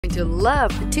To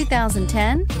love the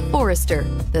 2010 Forester.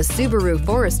 The Subaru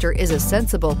Forester is a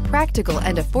sensible, practical,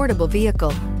 and affordable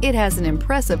vehicle. It has an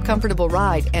impressive, comfortable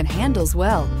ride and handles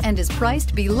well and is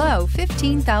priced below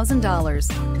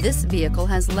 $15,000. This vehicle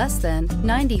has less than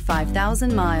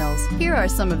 95,000 miles. Here are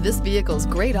some of this vehicle's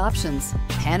great options: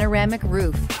 panoramic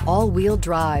roof, all-wheel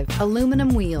drive, aluminum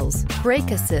wheels,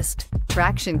 brake assist,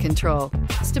 traction control,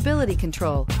 stability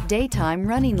control, daytime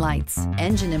running lights,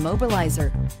 engine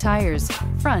immobilizer, tires,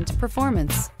 front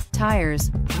performance, tires,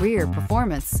 rear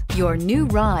performance. Your new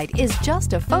ride is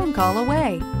just a phone call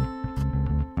away.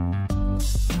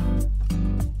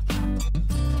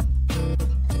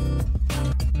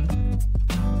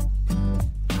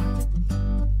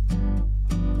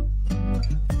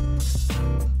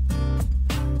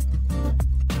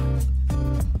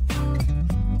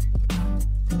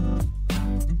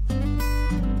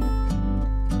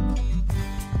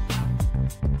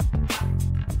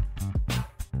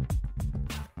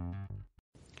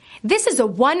 This is a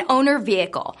one-owner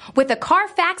vehicle with a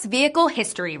Carfax Vehicle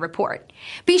History Report.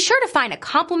 Be sure to find a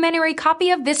complimentary copy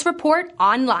of this report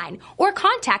online or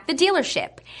contact the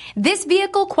dealership. This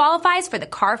vehicle qualifies for the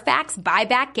Carfax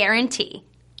Buyback Guarantee.